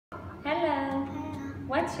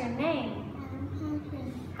What's your name? I'm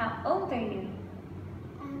 5. How old are you?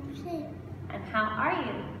 I'm 6. And how are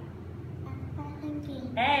you? I'm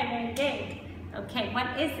 5. Very good. Okay,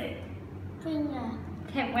 what is it? Finger.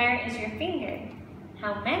 Okay, where is your finger?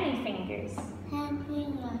 How many fingers? 10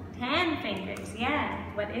 finger. 10 fingers, yeah.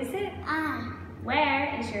 What is it? Eye.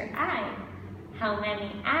 Where is your eye? How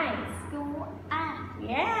many eyes? 2 eye.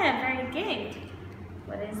 Yeah, very good.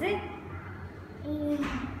 What is it? Ear.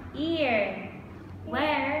 Ear.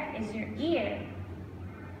 Where is your ear?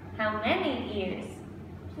 How many ears?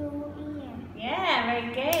 2 ear. Yeah,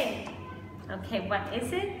 very good. Okay, what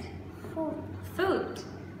is it? Foot. Foot.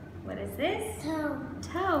 What is this? Toe.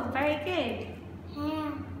 Toe, very good.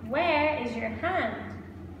 Hand. Where is your hand?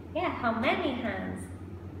 Yeah, how many hands?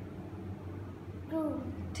 2.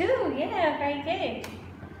 2, yeah, very good.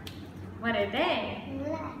 What are they?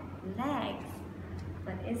 Leg. Legs.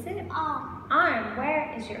 What is it? Arm. Arm,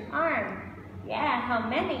 where is your arm? Yeah, how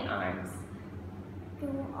many arms?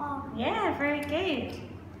 2 arm. Yeah, very good.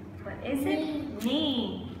 What is it?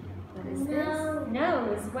 Knee. What is Nose. this?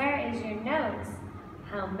 Nose, where is your nose?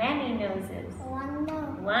 How many noses? 1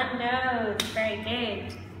 nose. 1 nose, very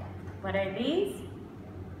good. What are these?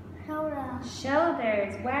 Shoulder.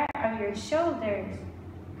 Shoulders, where are your shoulders?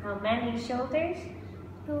 How many shoulders?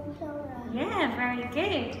 2 shoulder. Yeah, very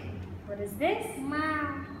good. What is this?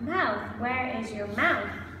 Mouth. Mouth, where is your mouth?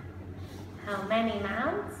 How many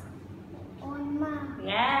mouths? 1 mouth.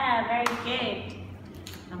 Yeah, very good.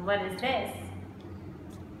 And what is this?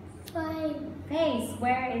 Face. Face,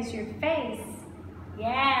 where is your face?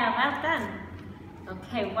 Yeah, well done.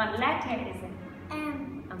 Okay, what letter is it?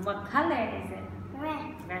 M. And what color is it?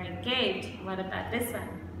 Red. Very good. What about this one?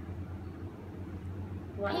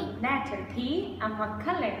 What Pink. letter? P. And what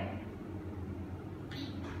color?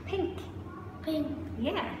 Pink. Pink.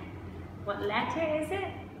 Yeah. What letter is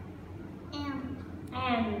it? M.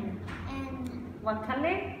 N. And What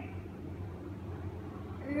color?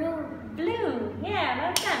 blue. Blue. Yeah,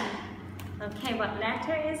 well done. Okay, what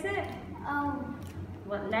letter is it? O.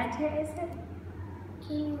 What letter is it?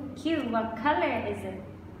 Q. Q. What color is it?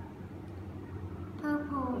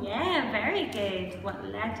 Purple. Yeah, very good. What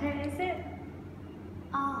letter is it?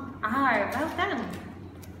 R. R. Well done.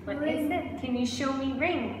 What is Ring. it? Can you show me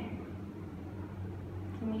ring?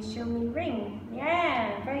 Can you show me ring?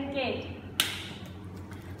 Yeah, very good.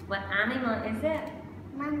 What animal is it?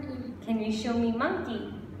 Monkey. Can you show me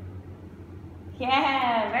monkey?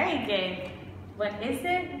 Yeah, very good. What is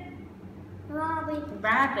it? Rabbit.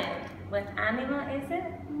 Rabbit. What animal is it?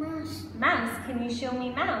 Mouse. Mouse. Can you show me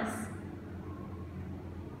mouse?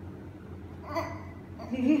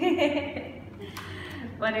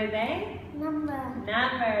 What are they? Number.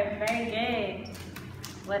 Numbers. Very good.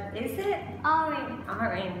 What is it? Orange.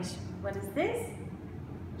 Orange. What is this?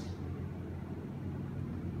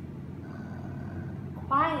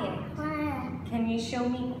 Quiet. Quiet. Can you show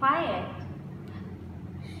me quiet?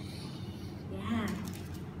 Yeah.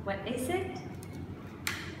 What is it?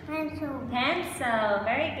 Pencil. Pencil.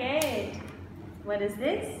 Very good. What is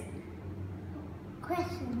this?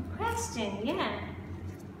 Question. Question. Yeah.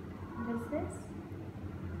 What is this?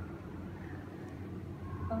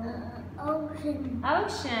 Ocean.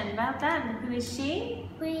 Ocean. Well done. Who is she?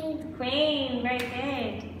 Queen. Queen. Very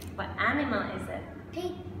good. What animal is it?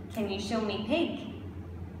 Pig. Can you show me pig?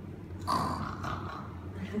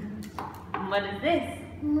 What is this?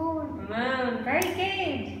 Moon. Moon. Very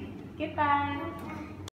good. Goodbye.